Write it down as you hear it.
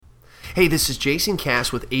Hey, this is Jason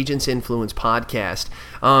Cass with Agents Influence Podcast.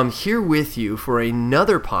 Here with you for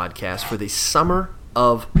another podcast for the summer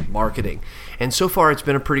of marketing. And so far, it's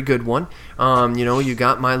been a pretty good one. You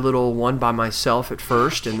got my little one by myself at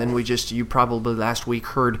first, and then you probably last week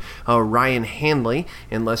heard Ryan Hanley,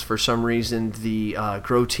 unless for some reason the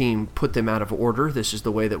Grow team put them out of order. This is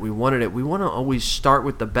the way that we wanted it. We want to always start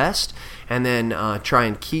with the best and then try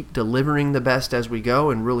and keep delivering the best as we go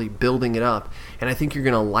and really building it up. And I think you're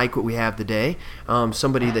going to like what we have today.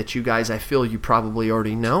 Somebody that you guys, I feel you probably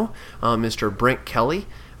already know, Mr. Brent Kelly.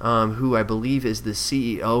 Who I believe is the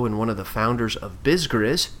CEO and one of the founders of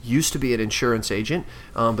BizGriz, used to be an insurance agent,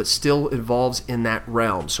 but still involves in that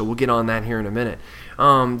realm. So we'll get on that here in a minute.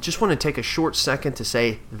 Just want to take a short second to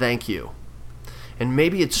say thank you. And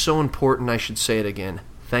maybe it's so important I should say it again.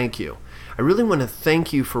 Thank you. I really want to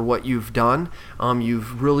thank you for what you've done.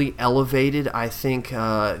 You've really elevated, I think,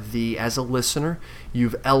 as a listener,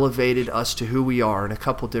 you've elevated us to who we are in a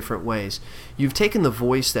couple different ways. You've taken the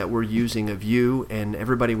voice that we're using of you and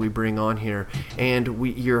everybody we bring on here, and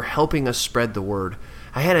you're helping us spread the word.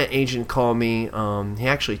 I had an agent call me. He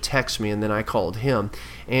actually texted me, and then I called him.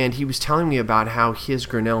 And he was telling me about how his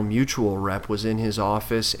Grinnell Mutual rep was in his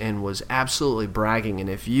office and was absolutely bragging. And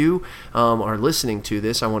if you are listening to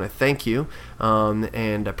this, I want to thank you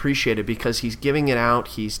and appreciate it, because he's giving it out.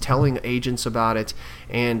 He's telling agents about it.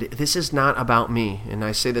 And this is not about me. And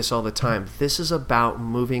I say this all the time. This is about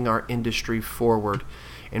moving our industry forward.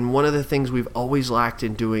 And one of the things we've always lacked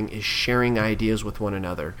in doing is sharing ideas with one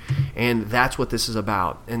another. And that's what this is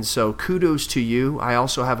about. And so kudos to you. I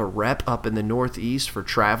also have a rep up in the Northeast for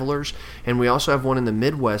Travelers. And we also have one in the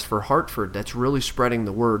Midwest for Hartford that's really spreading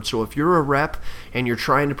the word. So if you're a rep and you're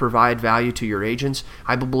trying to provide value to your agents,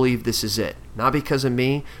 I believe this is it. Not because of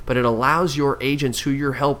me, but it allows your agents who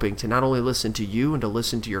you're helping to not only listen to you and to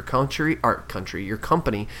listen to your your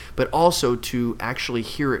company, but also to actually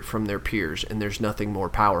hear it from their peers. And there's nothing more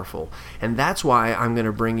powerful. And that's why I'm going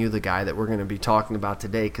to bring you the guy that we're going to be talking about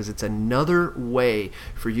today, because it's another way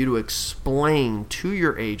for you to explain to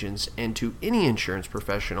your agents and to any insurance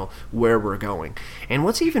professional where we're going. And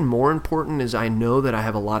what's even more important is I know that I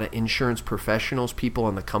have a lot of insurance professionals, people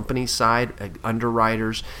on the company side,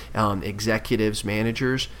 underwriters, executives,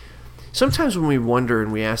 managers. Sometimes when we wonder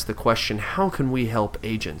and we ask the question, how can we help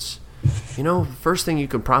agents? First thing you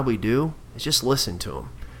can probably do is just listen to them.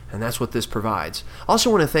 And that's what this provides. Also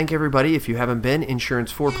want to thank everybody. If you haven't been,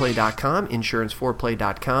 insuranceforeplay.com.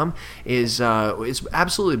 Insuranceforeplay.com is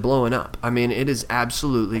absolutely blowing up. I mean, it is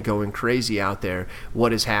absolutely going crazy out there,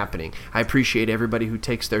 what is happening. I appreciate everybody who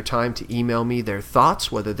takes their time to email me their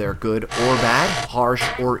thoughts, whether they're good or bad, harsh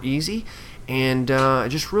or easy. And I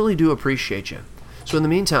just really do appreciate you. So in the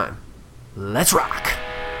meantime, let's rock.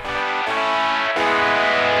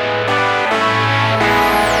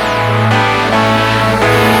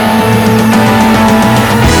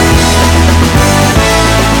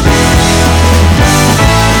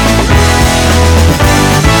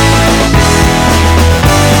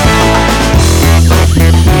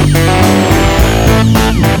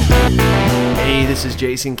 This is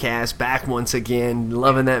Jason Cass back once again.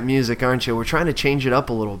 Loving that music, aren't you? We're trying to change it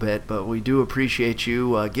up a little bit, but we do appreciate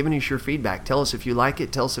you giving us your feedback. Tell us if you like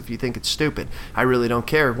it. Tell us if you think it's stupid. I really don't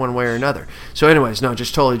care one way or another. So anyways, no,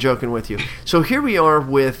 just totally joking with you. So here we are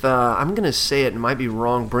with, I'm going to say it might be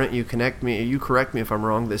wrong. Brent, you correct me if I'm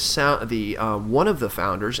wrong. One of the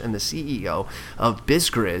founders and the CEO of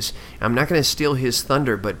BizGriz. I'm not going to steal his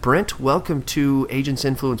thunder, but Brent, welcome to Agents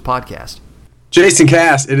Influence Podcast. Jason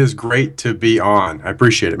Cass, it is great to be on. I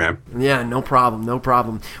appreciate it, man. Yeah, no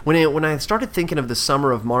problem. When I started thinking of the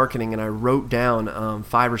summer of marketing and I wrote down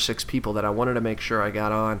 5 or 6 people that I wanted to make sure I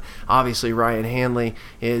got on, obviously Ryan Hanley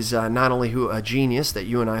is not only a genius that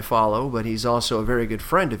you and I follow, but he's also a very good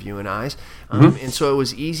friend of you and I's. And so it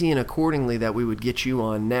was easy and accordingly that we would get you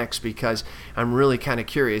on next, because I'm really kind of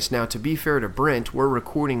curious. Now, to be fair to Brent, we're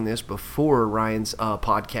recording this before Ryan's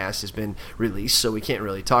podcast has been released, so we can't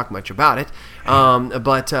really talk much about it.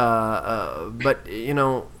 But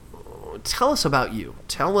tell us about you.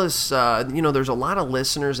 Tell us, there's a lot of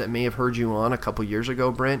listeners that may have heard you on a couple years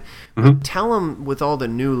ago, Brent. Tell them, with all the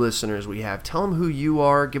new listeners we have, tell them who you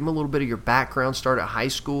are, give them a little bit of your background, start at high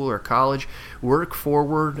school or college, work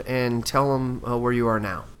forward, and tell them where you are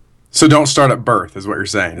now. So don't start at birth, is what you're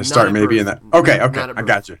saying. Just start maybe in that. Okay. I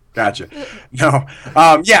got you. No.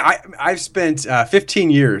 I've spent 15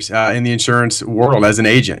 years in the insurance world as an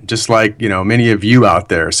agent, just like, many of you out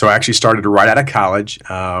there. So I actually started right out of college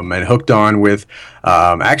and hooked on with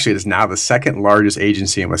Actually, it is now the second largest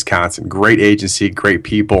agency in Wisconsin. Great agency, great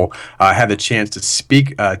people. I had the chance to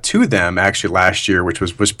speak to them actually last year, which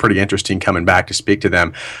was pretty interesting coming back to speak to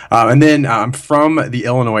them. And then I'm from the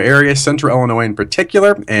Illinois area, Central Illinois in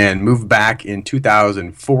particular, and moved back in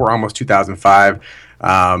 2004, almost 2005,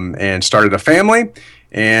 and started a family.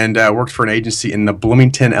 And worked for an agency in the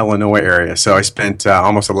Bloomington, Illinois area. So I spent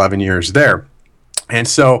almost 11 years there. And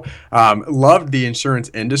so loved the insurance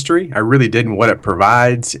industry. I really did and what it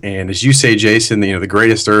provides. And as you say, Jason, the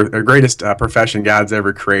greatest profession God's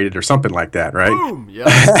ever created or something like that, right? Boom,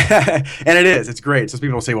 yeah. And it is. It's great. So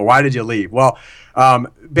people say, well, why did you leave? Well,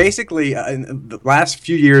 basically, in the last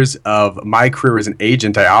few years of my career as an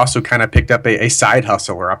agent, I also kind of picked up a side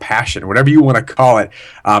hustle or a passion, whatever you want to call it.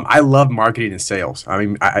 I love marketing and sales. I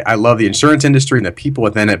mean, I love the insurance industry and the people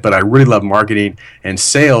within it, but I really love marketing and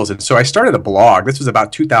sales. And so I started a blog. This was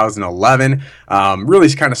about 2011. Really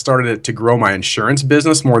kind of started it to grow my insurance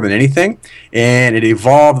business more than anything. And it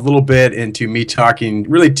evolved a little bit into me talking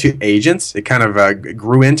really to agents. It kind of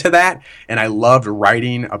grew into that. And I loved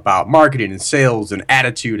writing about marketing and sales and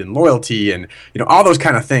attitude and loyalty and all those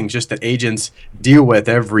kind of things just that agents deal with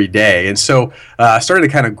every day. And so I started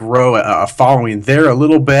to kind of grow a following there a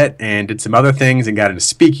little bit and did some other things and got into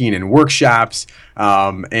speaking and workshops.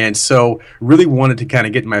 And so really wanted to kind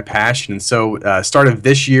of get my passion. And so started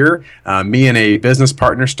this year, me and a business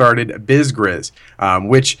partner started BizGriz,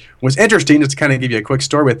 which was interesting. Just to kind of give you a quick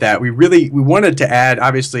story with that, we wanted to add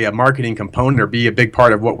obviously a marketing component or be a big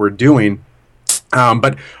part of what we're doing.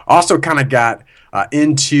 But also kind of got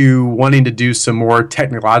into wanting to do some more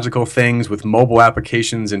technological things with mobile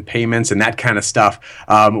applications and payments and that kind of stuff,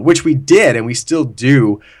 which we did and we still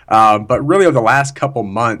do. But really over the last couple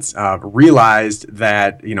months, realized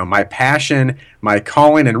that, my passion, my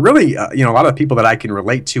calling, and really, a lot of the people that I can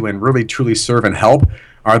relate to and really truly serve and help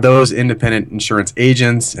are those independent insurance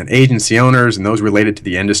agents and agency owners and those related to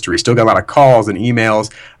the industry. Still got a lot of calls and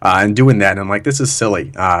emails and doing that. And I'm like, this is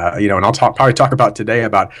silly. And I'll probably talk about today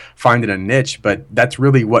about finding a niche, but that's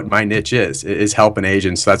really what my niche is helping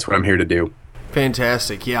agents. So that's what I'm here to do.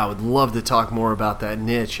 Fantastic. Yeah, I would love to talk more about that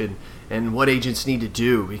niche and what agents need to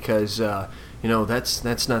do because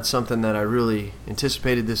that's not something that I really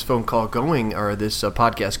anticipated this phone call going or this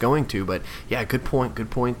podcast going to. But yeah, good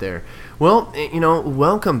point there. Well,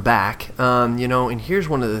 welcome back. And here's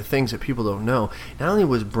one of the things that people don't know. Not only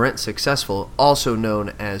was Brent successful, also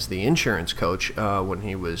known as the insurance coach when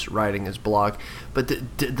he was writing his blog, but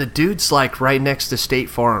the dude's like right next to State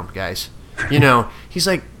Farm, guys. He's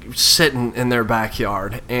like sitting in their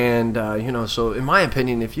backyard. And, so in my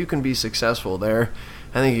opinion, if you can be successful there,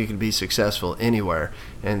 I think you can be successful anywhere.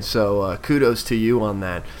 And so kudos to you on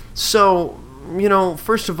that. So,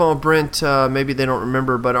 first of all, Brent, maybe they don't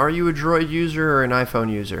remember, but are you a Droid user or an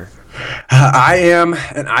iPhone user? I am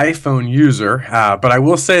an iPhone user, but I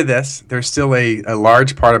will say this. There's still a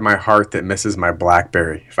large part of my heart that misses my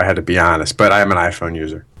BlackBerry, if I had to be honest, but I am an iPhone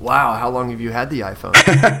user. Wow. How long have you had the iPhone?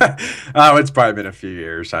 It's probably been a few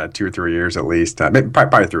years, 2 or 3 years at least,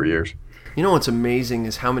 probably 3 years. What's amazing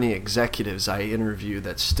is how many executives I interview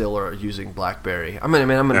that still are using BlackBerry. I'm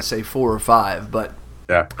going to say 4 or 5, but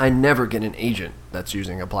yeah. I never get an agent that's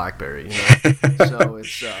using a BlackBerry. So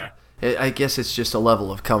it's, I guess it's just a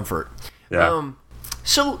level of comfort. Yeah.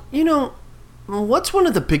 So what's one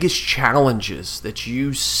of the biggest challenges that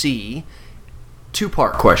you see?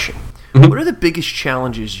 2-part question. Mm-hmm. What are the biggest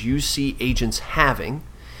challenges you see agents having?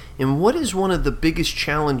 And what is one of the biggest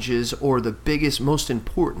challenges or the biggest, most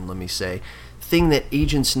important, let me say, thing that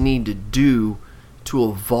agents need to do to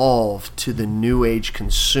evolve to the new age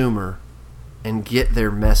consumer and get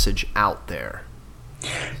their message out there?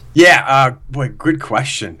 Yeah, boy, good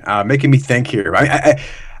question. Making me think here.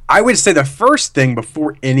 I would say the first thing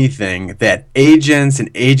before anything that agents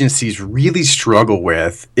and agencies really struggle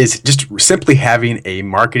with is just simply having a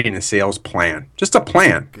marketing and sales plan. Just a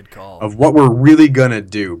plan. Good call. Of what we're really going to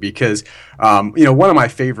do. Because, one of my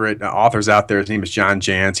favorite authors out there, his name is John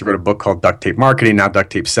Jantsch. He wrote a book called Duct Tape Marketing, Now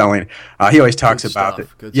Duct Tape Selling. He always talks about it.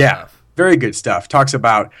 Good stuff. Very good stuff. Talks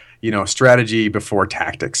about, strategy before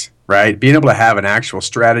tactics, right? Being able to have an actual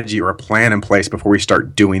strategy or a plan in place before we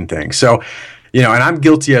start doing things. So, and I'm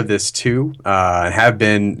guilty of this too, and have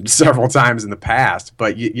been several times in the past,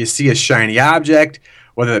 but you see a shiny object,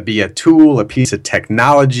 whether it be a tool, a piece of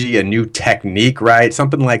technology, a new technique, right?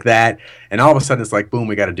 Something like that. And all of a sudden it's like, boom,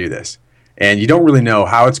 we got to do this. And you don't really know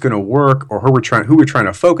how it's going to work or who we're trying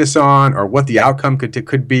to focus on or what the outcome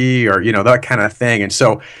could be or, that kind of thing. And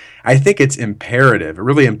so I think it's imperative,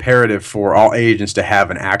 really imperative for all agents to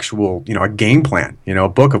have an actual, a game plan, a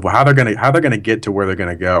book of how they're gonna get to where they're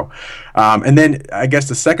gonna go. And then I guess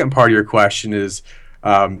the second part of your question is,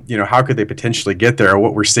 how could they potentially get there? Or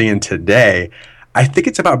what we're seeing today. I think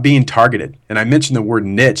it's about being targeted, and I mentioned the word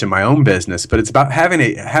niche in my own business, but it's about having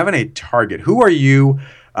a target. Who are you?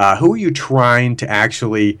 Who are you trying to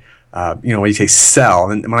actually, when you say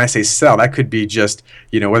sell, and when I say sell, that could be just,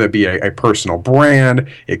 whether it be a personal brand,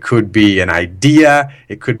 it could be an idea,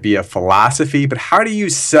 it could be a philosophy, but how do you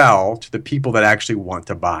sell to the people that actually want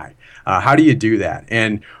to buy? How do you do that?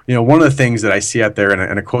 And, one of the things that I see out there,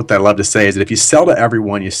 and a quote that I love to say is that if you sell to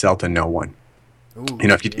everyone, you sell to no one. Ooh,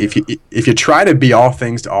 if you try to be all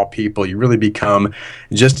things to all people, you really become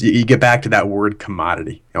you get back to that word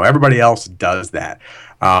commodity. Everybody else does that.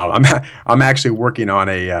 I'm actually working on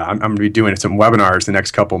I'm going to be doing some webinars the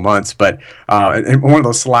next couple months, but and one of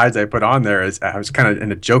those slides I put on there is I was kind of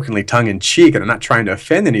in a jokingly tongue in cheek, and I'm not trying to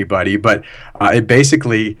offend anybody, but it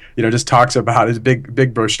basically just talks about this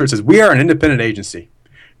big brochure. It says we are an independent agency.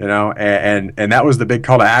 And that was the big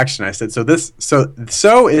call to action. I said,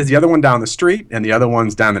 so is the other one down the street, and the other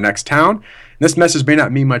one's down the next town. This message may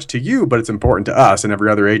not mean much to you, but it's important to us, and every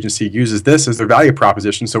other agency uses this as their value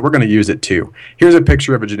proposition, so we're going to use it too. Here's a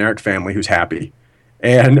picture of a generic family who's happy.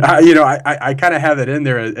 And, I kind of have that in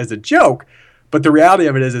there as a joke, but the reality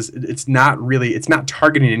of it is it's not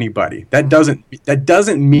targeting anybody. That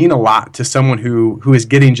doesn't mean a lot to someone who is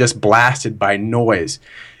getting just blasted by noise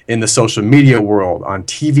in the social media world, on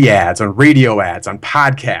TV ads, on radio ads, on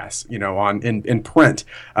podcasts, in print.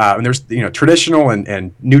 And there's, traditional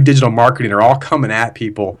and new digital marketing are all coming at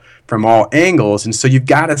people from all angles. And so you've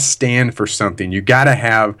got to stand for something. You've got to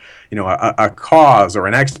have, a cause or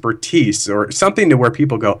an expertise or something to where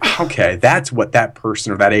people go, okay, that's what that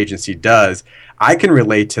person or that agency does. I can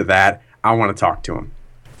relate to that. I want to talk to them.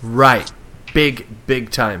 Right.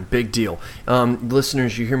 Big time, big deal.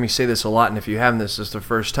 Listeners, you hear me say this a lot, and if you haven't, this is the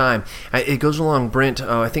first time. It goes along, Brent,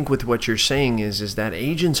 I think with what you're saying is that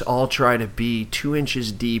agents all try to be 2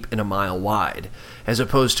 inches deep and a mile wide, as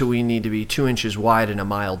opposed to we need to be 2 inches wide and a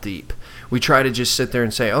mile deep. We try to just sit there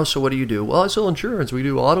and say, oh, so what do you do? Well, I sell insurance. We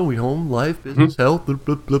do auto, we home, life, business, health, blah,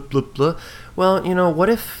 blah, blah, blah, blah. Well, what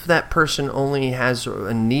if that person only has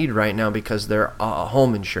a need right now because their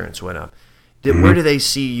home insurance went up? Where do they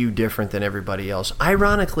see you different than everybody else?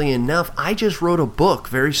 Ironically enough, I just wrote a book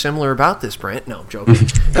very similar about this, Brent. No, I'm joking.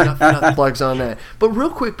 enough plugs on that. But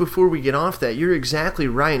real quick before we get off that, you're exactly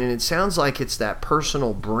right, and it sounds like it's that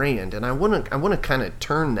personal brand. And I want to kind of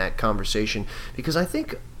turn that conversation, because I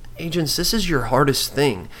think, agents, this is your hardest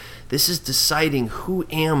thing. This is deciding, who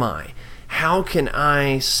am I? How can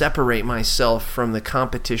I separate myself from the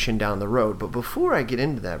competition down the road? But before I get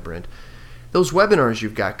into that, Brent, those webinars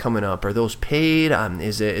you've got coming up, are those paid?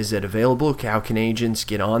 Is it available? How can agents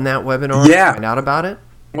get on that webinar and find out about it?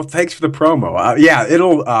 Well, thanks for the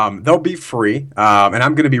promo. They'll be free, and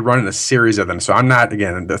I'm going to be running a series of them. So I'm not,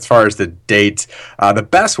 again, as far as the dates, the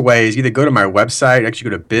best way is either go to my website, actually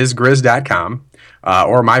go to bizgriz.com,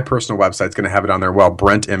 or my personal website's going to have it on there. Well,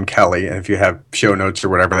 Brent M. Kelly, and if you have show notes or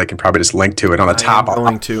whatever, they can probably just link to it on the top.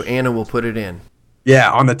 Anna will put it in.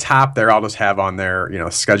 Yeah, on the top there, I'll just have on there,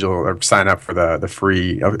 schedule or sign up for the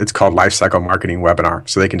free, it's called Lifecycle Marketing Webinar.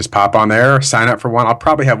 So they can just pop on there, sign up for one. I'll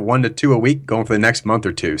probably have 1 to 2 a week going for the next month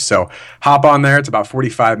or two. So hop on there. It's about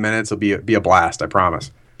 45 minutes. It'll be a blast, I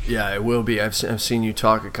promise. Yeah, it will be. I've seen you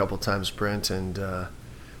talk a couple times, Brent, and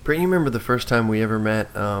Brent, you remember the first time we ever met?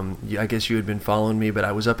 I guess you had been following me, but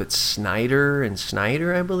I was up at Snyder,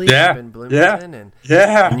 I believe. Yeah, in Bloomington,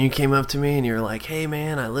 and you came up to me and you were like, "Hey,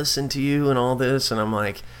 man, I listened to you and all this," and I'm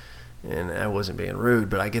like, and I wasn't being rude,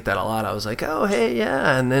 but I get that a lot. I was like, "Oh, hey,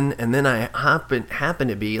 yeah," and then I happened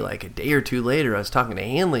to be like a day or two later, I was talking to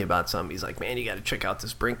Hanley about something. He's like, "Man, you got to check out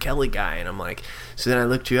this Brent Kelly guy," and I'm like, so then I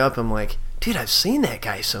looked you up. I'm like, dude, I've seen that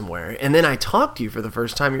guy somewhere. And then I talked to you for the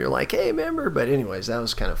first time. And you're like, hey, remember? But anyways, that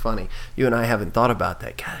was kind of funny. You and I haven't thought about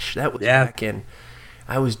that. Gosh, that was back in,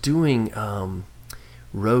 I was doing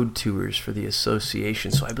road tours for the association.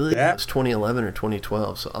 So I believe it was 2011 or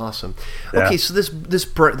 2012. So awesome. Yeah. Okay, so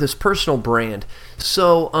this personal brand.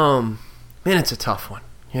 So, man, it's a tough one,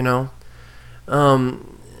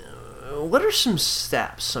 what are some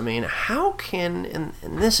steps? I mean, how can,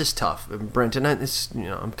 and this is tough, Brent, and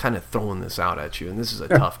I'm kind of throwing this out at you, and this is a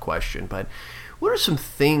tough question, but what are some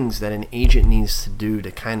things that an agent needs to do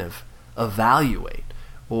to kind of evaluate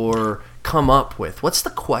or come up with? What's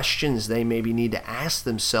the questions they maybe need to ask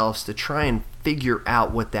themselves to try and figure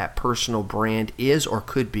out what that personal brand is or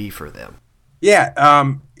could be for them? Yeah,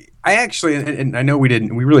 I actually, and I know we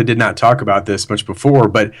really did not talk about this much before,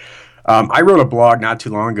 but I wrote a blog not too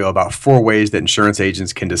long ago about 4 ways that insurance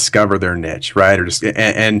agents can discover their niche, right? Or just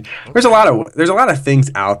and there's a lot of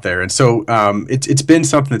things out there, and so it's been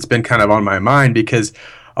something that's been kind of on my mind because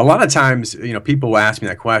a lot of times, people will ask me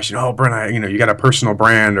that question. Oh, Brent, you got a personal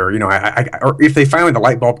brand, or or if they finally the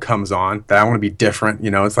light bulb comes on that I want to be different.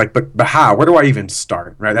 It's like, but how? Where do I even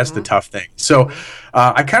start? Right? That's the tough thing. So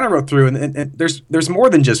I kind of wrote through, and there's more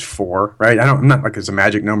than just 4, right? I'm not like there's a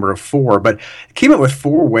magic number of 4, but I came up with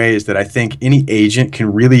 4 ways that I think any agent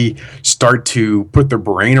can really start to put their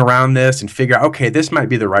brain around this and figure out, okay, this might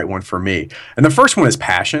be the right one for me. And the first one is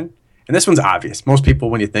passion. And this one's obvious. Most people,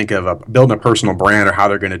 when you think of building a personal brand or how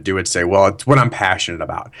they're going to do it, say, well, it's what I'm passionate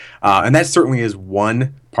about. And that certainly is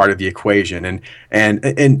one part of the equation. And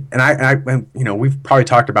we've probably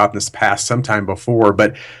talked about this past sometime before,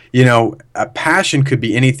 but, a passion could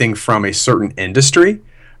be anything from a certain industry.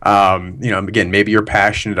 Again, maybe you're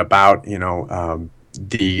passionate about,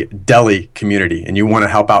 the deli community, and you want to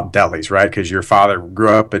help out delis, right? Because your father grew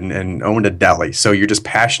up and owned a deli. So you're just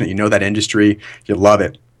passionate. That industry. You love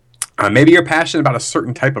it. Maybe you're passionate about a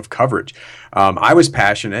certain type of coverage. I was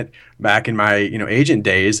passionate back in my agent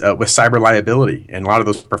days with cyber liability and a lot of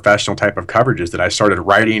those professional type of coverages that I started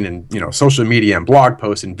writing and social media and blog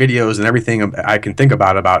posts and videos and everything I can think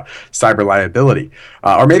about cyber liability.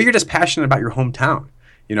 Or maybe you're just passionate about your hometown.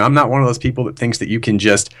 I'm not one of those people that thinks that you can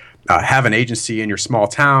just have an agency in your small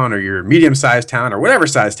town or your medium-sized town or whatever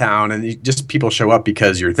size town and people show up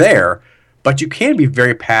because you're there. But you can be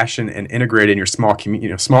very passionate and integrated in your small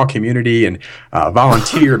community and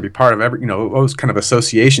volunteer and be part of those kind of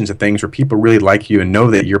associations and things where people really like you and know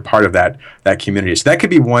that you're part of that community. So that could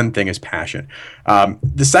be one thing, is passion.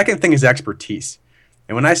 The second thing is expertise.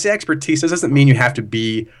 And when I say expertise, this doesn't mean you have to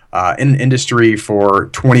be in an industry for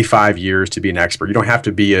 25 years to be an expert. You don't have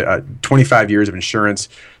to be 25 years of insurance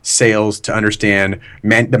sales to understand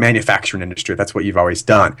the manufacturing industry. That's what you've always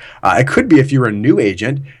done. It could be if you're a new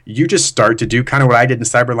agent, you just start to do kind of what I did in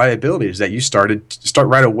cyber liability, is that you start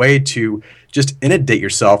right away to just inundate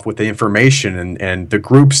yourself with the information and the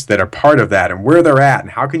groups that are part of that and where they're at and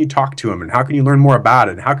how can you talk to them and how can you learn more about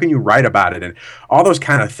it and how can you write about it and all those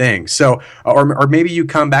kind of things. So, or maybe you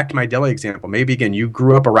come back to my deli example. Maybe, again, you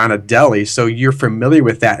grew up around a deli, so you're familiar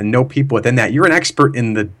with that and know people within that. You're an expert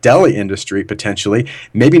in the deli industry, potentially,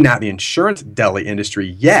 maybe not the insurance deli industry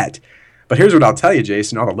yet. But here's what I'll tell you,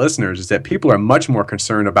 Jason, all the listeners, is that people are much more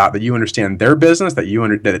concerned about that you understand their business, than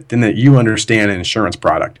that you understand an insurance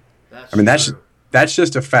product. That's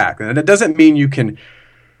just a fact. And it doesn't mean you can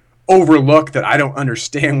overlook that I don't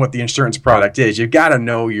understand what the insurance product is. You got to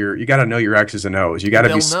know your X's and O's. You got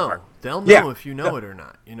to be smart. They'll know if you know it or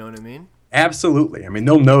not. You know what I mean? Absolutely.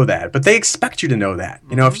 They'll know that, but they expect you to know that.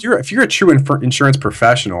 If you're a true insurance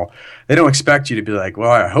professional, they don't expect you to be like,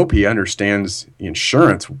 well, I hope he understands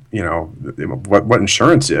insurance. What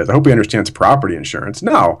insurance is. I hope he understands property insurance.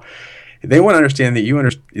 No. They want to understand that you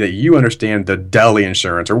understand the deli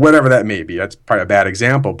insurance or whatever that may be. That's probably a bad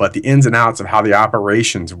example, but the ins and outs of how the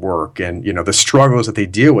operations work and the struggles that they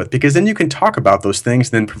deal with, because then you can talk about those things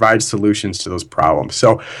and then provide solutions to those problems.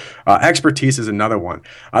 So expertise is another one.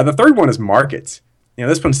 The third one is markets.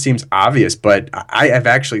 This one seems obvious, but I have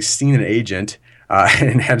actually seen an agent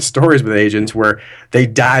and had stories with agents where they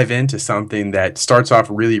dive into something that starts off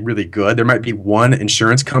really, really good. There might be one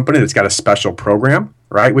insurance company that's got a special program,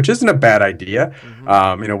 right? Which isn't a bad idea.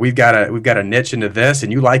 Mm-hmm. We've got a niche into this,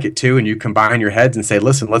 and you like it too, and you combine your heads and say,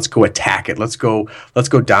 listen, let's go attack it. Let's go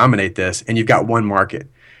dominate this. And you've got one market.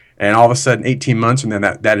 And all of a sudden, 18 months from then,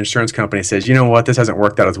 that insurance company says, you know what, this hasn't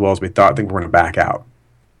worked out as well as we thought. I think we're going to back out.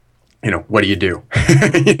 What do you do?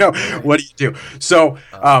 What do you do? So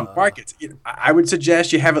markets, I would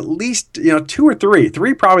suggest you have at least, 2 or 3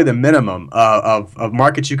 probably the minimum of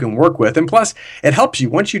markets you can work with. And plus, it helps you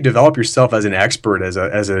once you develop yourself as an expert,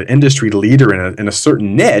 as an industry leader in a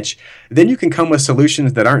certain niche, then you can come with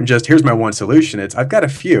solutions that aren't just, here's my one solution. It's, I've got a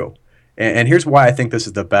few. And here's why I think this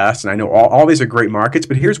is the best. And I know all these are great markets,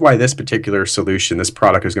 but here's why this particular solution, this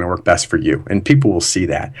product is going to work best for you. And people will see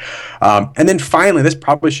that. And then finally, this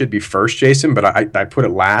probably should be first, Jason, but I put it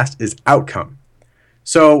last, is outcome.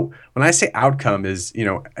 So when I say outcome is,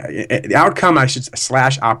 the outcome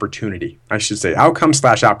opportunity. I should say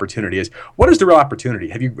outcome/opportunity is, what is the real opportunity?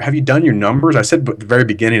 Have you done your numbers? I said at the very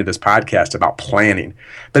beginning of this podcast about planning,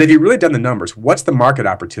 but have you really done the numbers? What's the market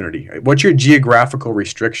opportunity? What's your geographical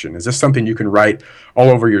restriction? Is this something you can write all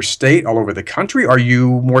over your state, all over the country? Are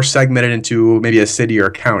you more segmented into maybe a city or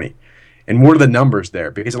a county? And what are the numbers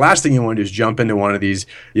there? Because the last thing you want to do is jump into one of these,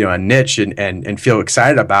 a niche and feel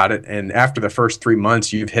excited about it. And after the first 3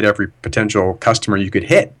 months, you've hit every potential customer you could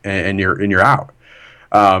hit, and you're out.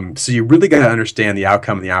 So you really got to understand the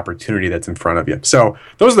outcome and the opportunity that's in front of you. So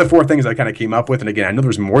those are the 4 things I kind of came up with. And again, I know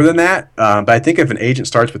there's more than that, but I think if an agent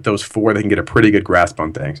starts with those 4, they can get a pretty good grasp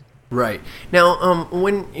on things. Right. Now,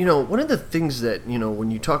 when, one of the things that, when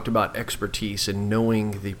you talked about expertise and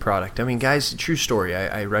knowing the product, I mean, guys, true story,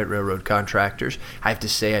 I write railroad contractors. I have to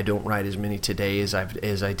say I don't write as many today as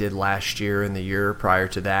I did last year and the year prior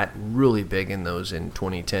to that. Really big in those in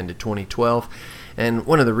 2010 to 2012. And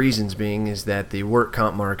one of the reasons being is that the work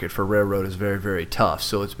comp market for railroad is very, very tough.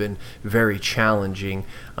 So it's been very challenging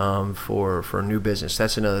for new business.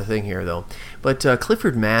 That's another thing here, though. But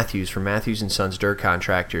Clifford Matthews from Matthews & Sons Dirt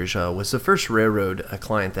Contractors was the first railroad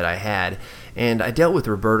client that I had. And I dealt with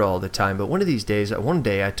Roberto all the time. But one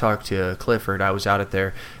day I talked to Clifford. I was out at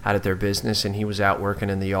their business, and he was out working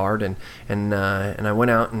in the yard. And I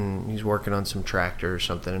went out, and he's working on some tractor or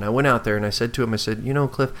something. And I went out there, and I said to him,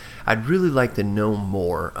 Cliff, I'd really like to know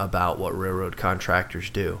more about what railroad contractors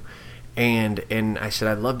do. And I said,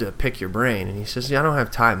 I'd love to pick your brain. And he says, I don't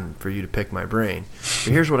have time for you to pick my brain.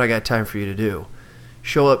 But here's what I got time for you to do.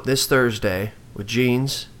 Show up this Thursday with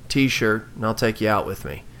jeans, T-shirt, and I'll take you out with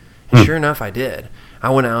me. And sure enough, I did. I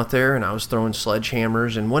went out there, and I was throwing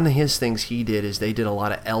sledgehammers. And one of his things he did is they did a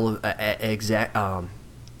lot of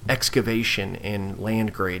excavation and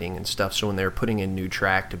land grading and stuff, so when they were putting in new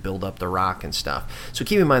track to build up the rock and stuff. So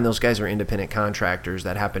keep in mind, those guys are independent contractors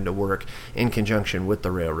that happen to work in conjunction with the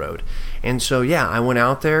railroad. And so yeah, I went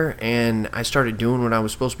out there and I started doing what I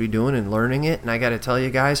was supposed to be doing and learning it. And I got to tell you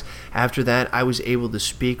guys, after that I was able to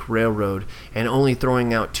speak railroad and only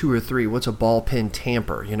throwing out 2 or 3. What's a ball pin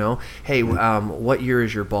tamper? Hey, what year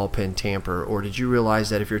is your ball pin tamper? Or did you realize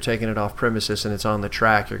that if you're taking it off premises and it's on the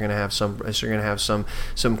track, you're going to have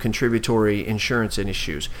some contributory insurance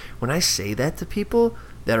issues. When I say that to people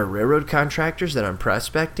that are railroad contractors that I'm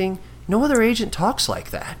prospecting, no other agent talks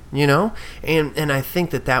like that, And I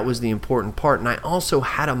think that was the important part. And I also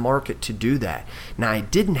had a market to do that. Now, I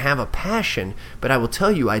didn't have a passion, but I will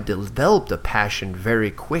tell you I developed a passion very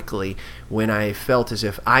quickly when I felt as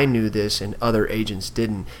if I knew this and other agents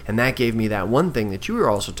didn't. And that gave me that one thing that you were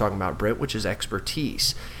also talking about, Britt, which is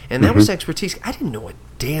expertise. And that was expertise. I didn't know a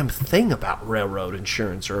damn thing about railroad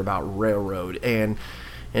insurance or about railroad. And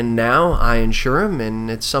now I insure them,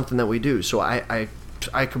 and it's something that we do. So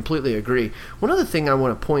I completely agree. One other thing I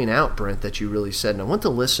want to point out, Brent, that you really said, and I want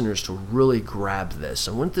the listeners to really grab this.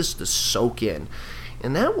 I want this to soak in.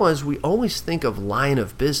 And that was, we always think of line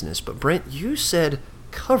of business, but Brent, you said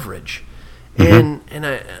coverage. And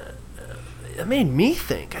it made me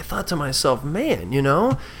think. I thought to myself, man,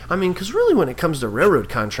 because really when it comes to railroad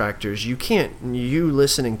contractors, you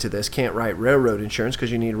listening to this can't write railroad insurance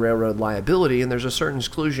because you need railroad liability, and there's a certain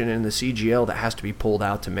exclusion in the CGL that has to be pulled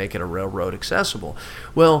out to make it a railroad accessible.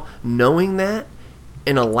 Well, knowing that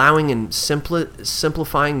and allowing and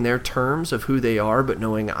simplifying their terms of who they are, but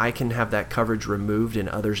knowing I can have that coverage removed and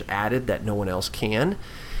others added that no one else can,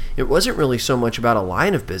 it wasn't really so much about a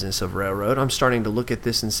line of business of railroad. I'm starting to look at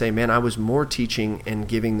this and say, man, I was more teaching and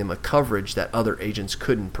giving them a coverage that other agents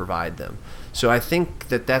couldn't provide them. So I think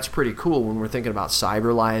that's pretty cool when we're thinking about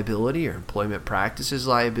cyber liability or employment practices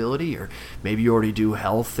liability, or maybe you already do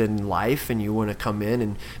health and life and you want to come in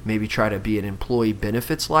and maybe try to be an employee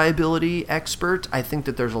benefits liability expert. I think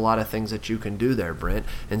that there's a lot of things that you can do there, Brent.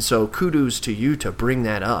 And so kudos to you to bring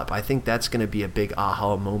that up. I think that's going to be a big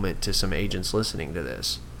aha moment to some agents listening to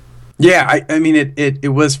this. Yeah, I mean, it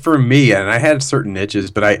was for me, and I had certain niches,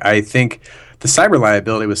 but I think the cyber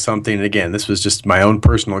liability was something, and again, this was just my own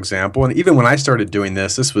personal example, and even when I started doing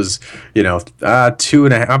this was,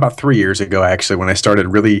 about 3 years ago, actually, when I started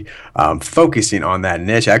really focusing on that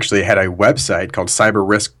niche. I actually had a website called Cyber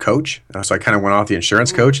Risk Coach, so I kind of went off the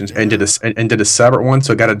insurance coach and did a separate one,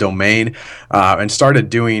 so I got a domain and started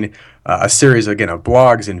doing a series, again, of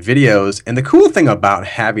blogs and videos. And the cool thing about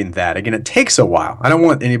having that, again, it takes a while. I don't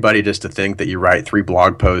want anybody just to think that you write 3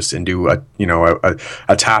 blog posts and do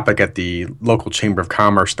a topic at the local Chamber of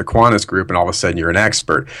Commerce, the Kiwanis Group, and all of a sudden you're an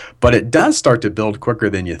expert. But it does start to build quicker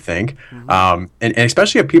than you think, and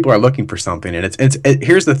especially if people are looking for something. And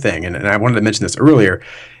here's the thing, and I wanted to mention this earlier.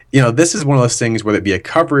 This is one of those things, whether it be a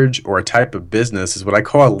coverage or a type of business, is what I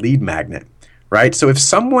call a lead magnet. Right? So if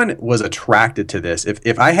someone was attracted to this,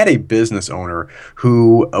 if I had a business owner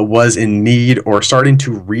who was in need or starting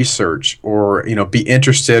to research or be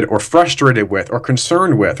interested or frustrated with or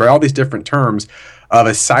concerned with, right, all these different terms of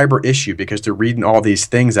a cyber issue, because they're reading all these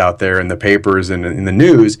things out there in the papers and in the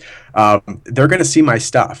news, they're going to see my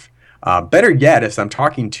stuff. Better yet, if I'm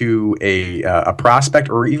talking to a prospect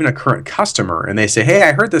or even a current customer, and they say, "Hey,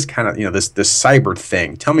 I heard this kind of this cyber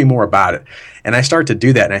thing. Tell me more about it." And I start to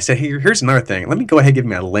do that, and I say, "Hey, here's another thing. Let me go ahead and give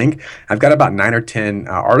me a link. I've got about 9 or 10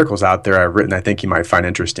 articles out there I've written I think you might find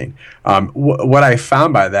interesting." What I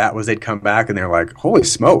found by that was they'd come back and they're like, "Holy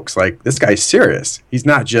smokes! Like, this guy's serious. He's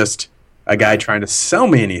not just a guy trying to sell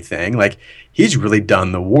me anything. Like, he's really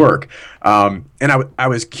done the work." And I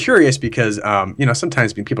was curious because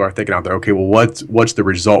sometimes people are thinking out there, okay, well, what's the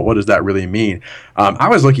result? What does that really mean? I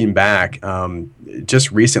was looking back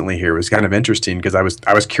just recently here. It was kind of interesting because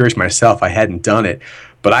I was curious myself. I hadn't done it,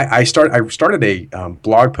 but I started a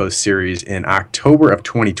blog post series in October of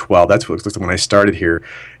 2012. That's what it looks like when I started here.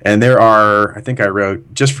 And there are, I think I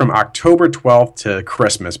wrote just from October 12th to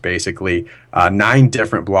Christmas, basically 9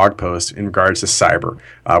 different blog posts in regards to cyber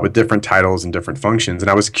with different titles and different functions. And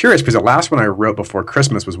I was curious because the last one I wrote before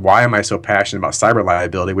Christmas was "Why am I so passionate about cyber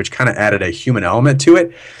liability?" which kind of added a human element to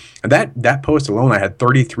it. And that post alone, I had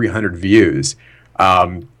 3,300 views.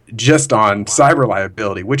 Just on cyber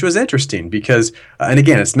liability, which was interesting because, and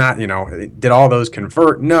again, it's not, did all those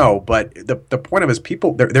convert? No, but the point of it is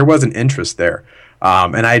people, there was an interest there.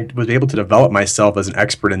 And I was able to develop myself as an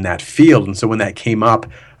expert in that field. And so when that came up,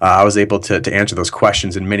 I was able to answer those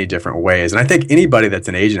questions in many different ways. And I think anybody that's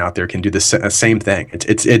an agent out there can do the same thing.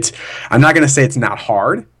 It's I'm not going to say it's not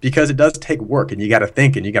hard because it does take work and you got to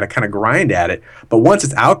think and you got to kind of grind at it. But once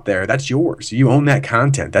it's out there, that's yours. You own that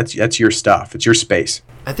content. That's your stuff. It's your space.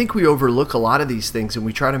 I think we overlook a lot of these things and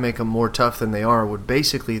we try to make them more tough than they are. When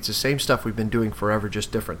basically it's the same stuff we've been doing forever,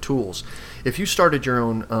 just different tools. If you started your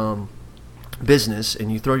own business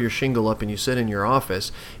and you throw your shingle up and you sit in your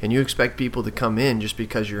office and you expect people to come in just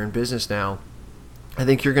because you're in business now, I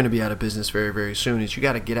think you're going to be out of business very, very soon. You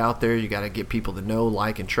got to get out there. You got to get people to know,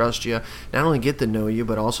 like, and trust you. Not only get to know you,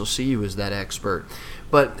 but also see you as that expert.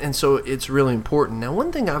 And so it's really important. Now,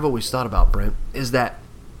 one thing I've always thought about, Brent, is that,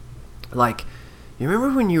 like, you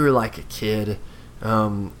remember when you were like a kid,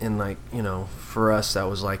 and like, for us that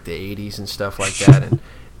was like the 80s and stuff like that,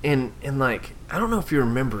 and like, I don't know if you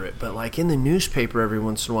remember it, but like in the newspaper every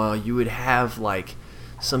once in a while you would have like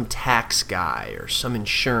some tax guy or some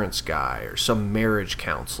insurance guy or some marriage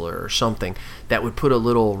counselor or something that would put a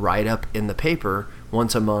little write-up in the paper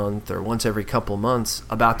once a month or once every couple months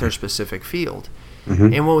about their specific field.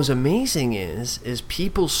 Mm-hmm. And what was amazing is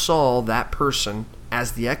people saw that person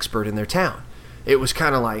as the expert in their town. It was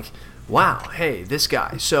kind of like, wow, hey, this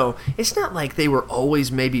guy. So it's not like they were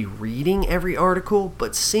always maybe reading every article,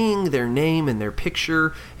 but seeing their name and their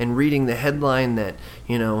picture and reading the headline that,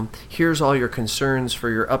 here's all your concerns for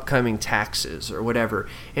your upcoming taxes or whatever.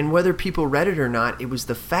 And whether people read it or not, it was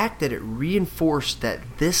the fact that it reinforced that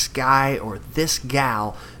this guy or this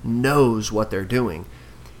gal knows what they're doing.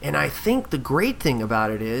 And I think the great thing about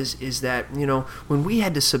it is that, when we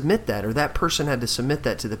had to submit that, or that person had to submit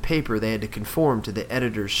that to the paper, they had to conform to the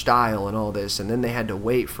editor's style and all this, and then they had to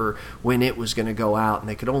wait for when it was going to go out, and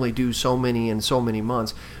they could only do so many in so many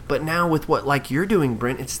months. But now with what, like you're doing,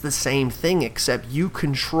 Brent, it's the same thing, except you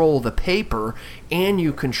control the paper, and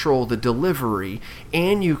you control the delivery,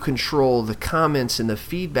 and you control the comments and the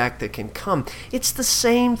feedback that can come. It's the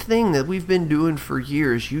same thing that we've been doing for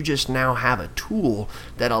years. You just now have a tool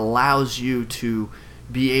that allows you to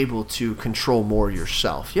be able to control more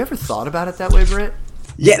yourself. You ever thought about it that way, Brent?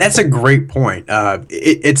 Yeah, that's a great point.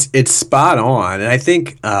 It's spot on, and I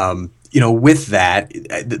think with that,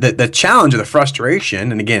 the challenge or the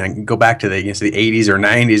frustration, and again, I can go back to the 80s or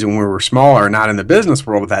 90s when we were smaller, not in the business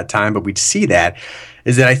world at that time, but we'd see that.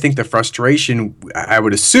 Is that I think the frustration I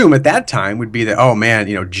would assume at that time would be that, oh man,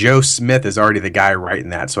 Joe Smith is already the guy writing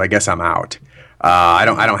that, so I guess I'm out. I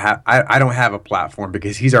don't have a platform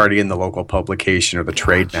because he's already in the local publication or the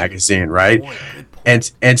trade magazine, right?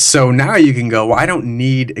 And so now you can go, well, I don't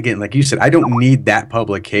need, again, like you said, I don't need that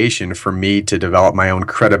publication for me to develop my own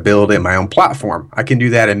credibility and my own platform. I can do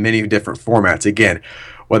that in many different formats. Again,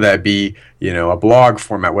 whether that be, a blog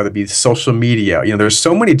format, whether it be social media, there's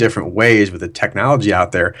so many different ways with the technology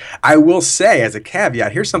out there. I will say as a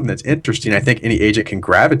caveat, here's something that's interesting. I think any agent can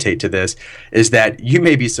gravitate to this, is that you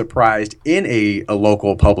may be surprised in a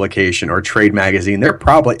local publication or trade magazine, there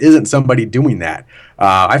probably isn't somebody doing that.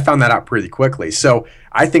 I found that out pretty quickly. So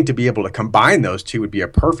I think to be able to combine those two would be a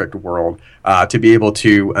perfect world to be able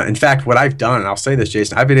to, in fact, what I've done, and I'll say this,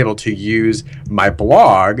 Jason, I've been able to use my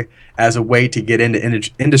blog as a way to get into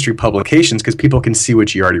industry publications because people can see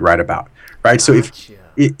what you already write about, right? So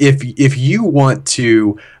if you want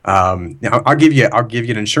to, now I'll give you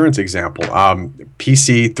an insurance example.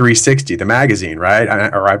 PC 360, the magazine, right?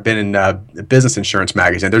 I've been in Business Insurance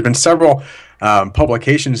Magazine. There's been several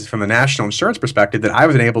publications from the national insurance perspective that I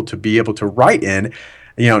was able to write in.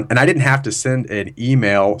 And I didn't have to send an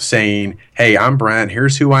email saying, "Hey, I'm Brent.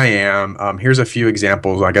 Here's who I am. Here's a few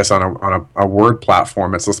examples." I guess on a Word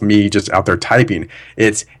platform, it's just me just out there typing.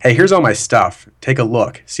 It's, "Hey, here's all my stuff. Take a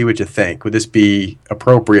look. See what you think. Would this be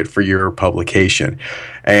appropriate for your publication?"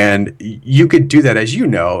 And you could do that, as you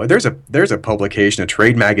know. There's a publication, a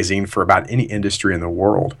trade magazine for about any industry in the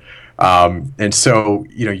world. And so,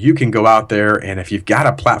 you can go out there, and if you've got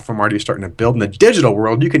a platform already starting to build in the digital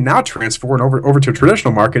world, you can now transfer it over to a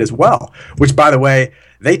traditional market as well, which, by the way,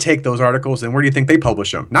 they take those articles, and where do you think they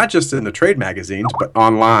publish them? Not just in the trade magazines, but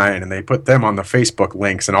online, and they put them on the Facebook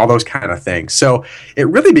links and all those kind of things. So it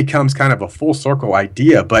really becomes kind of a full circle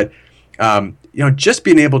idea, but just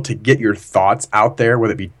being able to get your thoughts out there,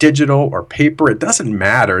 whether it be digital or paper, it doesn't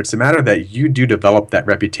matter. It's a matter that you do develop that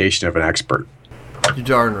reputation of an expert. You're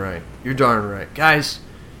darn right. You're darn right. Guys,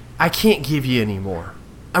 I can't give you any more.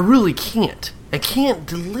 I really can't. I can't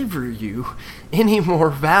deliver you any more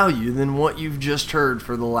value than what you've just heard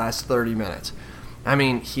for the last 30 minutes. I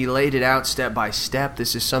mean, he laid it out step by step.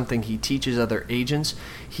 This is something he teaches other agents.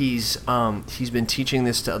 He's been teaching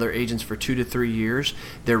this to other agents for 2 to 3 years.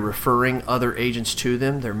 They're referring other agents to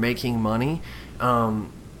them. They're making money.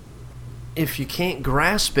 If you can't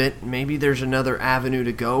grasp it, maybe there's another avenue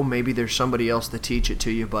to go. Maybe there's somebody else to teach it to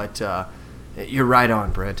you, but you're right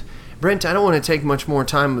on, Brent. Brent, I don't want to take much more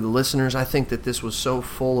time with the listeners. I think that this was so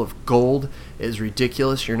full of gold, it is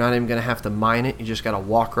ridiculous. You're not even going to have to mine it. You just got to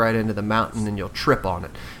walk right into the mountain and you'll trip on it.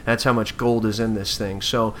 That's how much gold is in this thing.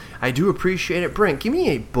 So I do appreciate it. Brent, give me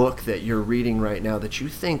a book that you're reading right now that you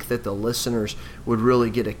think that the listeners would really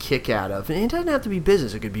get a kick out of. And it doesn't have to be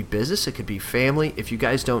business. It could be business. It could be family. If you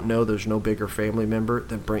guys don't know, there's no bigger family member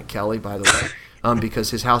than Brent Kelly, by the way. Because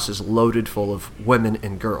his house is loaded full of women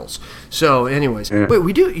and girls. So, anyways,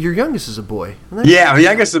 wait, your youngest is a boy. Yeah, the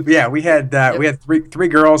youngest. Yeah, we had three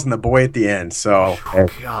girls and the boy at the end. So,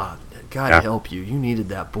 God help you. You needed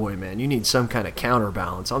that boy, man. You need some kind of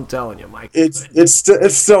counterbalance. I'm telling you, Mike. It's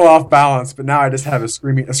still off balance, but now I just have a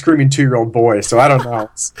screaming 2-year-old boy. So I don't know.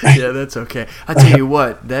 Yeah, that's okay. I tell you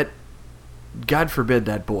what, God forbid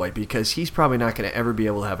that boy, because he's probably not going to ever be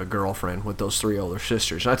able to have a girlfriend with those 3 older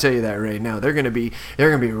sisters. I'll tell you that right now. They're going to be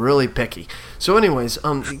really picky. So, anyways,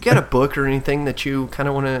 you got a book or anything that you kind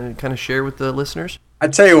of want to kind of share with the listeners? I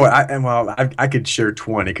tell you what, I could share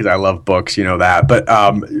 20 because I love books, you know that. But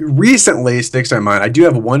recently, sticks in my mind, I do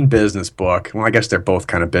have one business book. Well, I guess they're both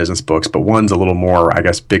kind of business books, but one's a little more, I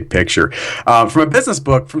guess, big picture. From a business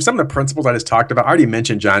book, from some of the principles I just talked about, I already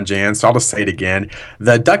mentioned John Jantsch, so I'll just say it again.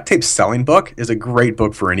 The Duct Tape Selling book is a great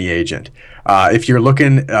book for any agent. If you're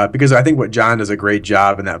looking, because I think what John does a great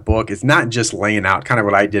job in that book is not just laying out kind of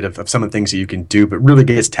what I did of some of the things that you can do, but really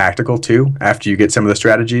gets tactical too after you get some of the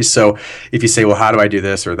strategies. So if you say, well, how do I do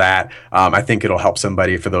this or that? I think it'll help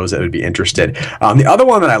somebody for those that would be interested. The other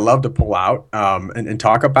one that I love to pull out and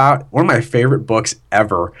talk about, one of my favorite books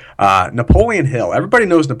ever, Napoleon Hill. Everybody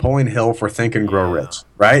knows Napoleon Hill for Think and Grow Rich,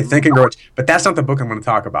 right? Think and Grow Rich. But that's not the book I'm going to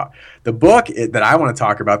talk about. The book that I want to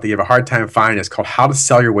talk about that you have a hard time finding is called How to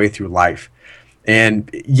Sell Your Way Through Life. And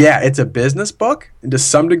yeah, it's a business book to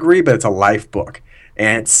some degree, but it's a life book.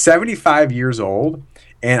 And it's 75 years old.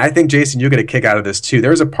 And I think, Jason, you'll get a kick out of this too.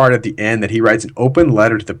 There's a part at the end that he writes an open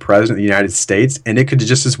letter to the President of the United States, and it could have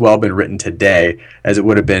just as well been written today as it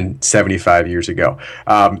would have been 75 years ago.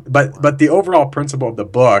 But the overall principle of the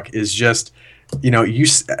book is just, you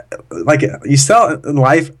sell in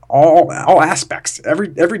life all aspects.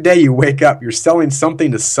 Every day you wake up, you're selling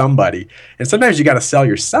something to somebody, and sometimes you got to sell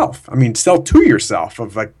yourself. I mean, sell to yourself.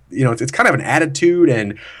 It's kind of an attitude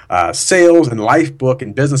and sales and life book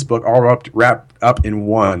and business book all wrapped up in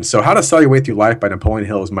one. So, How to Sell Your Way Through Life by Napoleon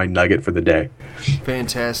Hill is my nugget for the day.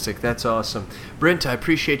 Fantastic. That's awesome. Brent, I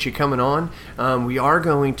appreciate you coming on. We are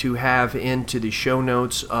going to have into the show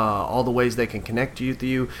notes all the ways they can connect with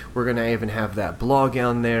you. We're going to even have that blog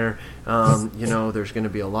on there. There's going to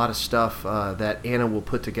be a lot of stuff that Anna will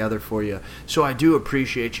put together for you. So I do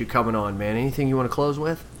appreciate you coming on, man. Anything you want to close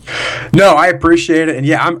with? No, I appreciate it. And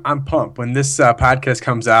yeah, I'm pumped. When this podcast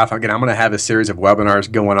comes out, again, I'm going to have a series of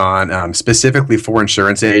webinars going on specifically for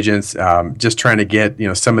insurance agents, just trying to get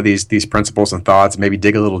some of these principles and thoughts, maybe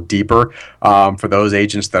dig a little deeper for those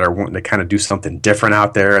agents that are wanting to kind of do something different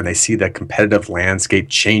out there and they see the competitive landscape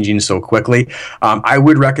changing so quickly. I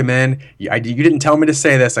would recommend, you didn't tell me to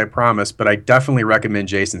say this, I promise, promise, but I definitely recommend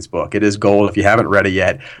Jason's book. It is gold if you haven't read it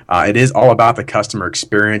yet. It is all about the customer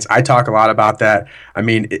experience. I talk a lot about that. I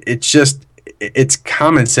mean, it's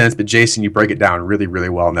common sense, but Jason, you break it down really, really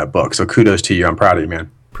well in that book. So kudos to you. I'm proud of you, man.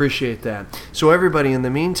 Appreciate that. So everybody, in the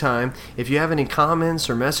meantime, if you have any comments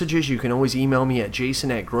or messages, you can always email me at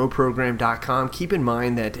jason@growprogram.com. Keep in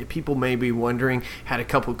mind that people may be wondering, had a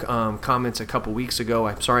couple comments a couple weeks ago.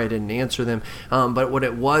 I'm sorry I didn't answer them. But what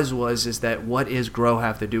it is that what is Grow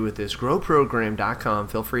have to do with this? Growprogram.com,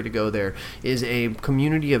 feel free to go there, is a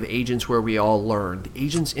community of agents where we all learn. The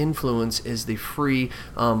Agent's Influence is the free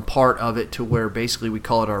part of it, to where basically we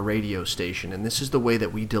call it our radio station. And this is the way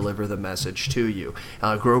that we deliver the message to you.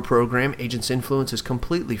 Grow Program, Agents Influence, is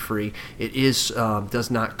completely free. It is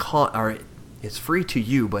does not cost, or it's free to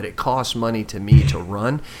you, but it costs money to me to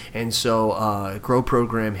run, and so Grow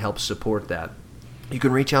Program helps support that. You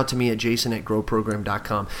can reach out to me at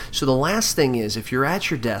jason@growprogram.com. So the last thing is, if you're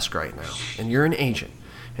at your desk right now and you're an agent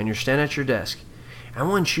and you're standing at your desk, I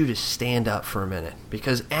want you to stand up for a minute,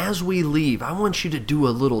 because as we leave, I want you to do a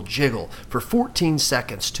little jiggle for 14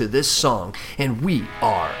 seconds to this song, and we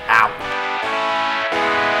are out.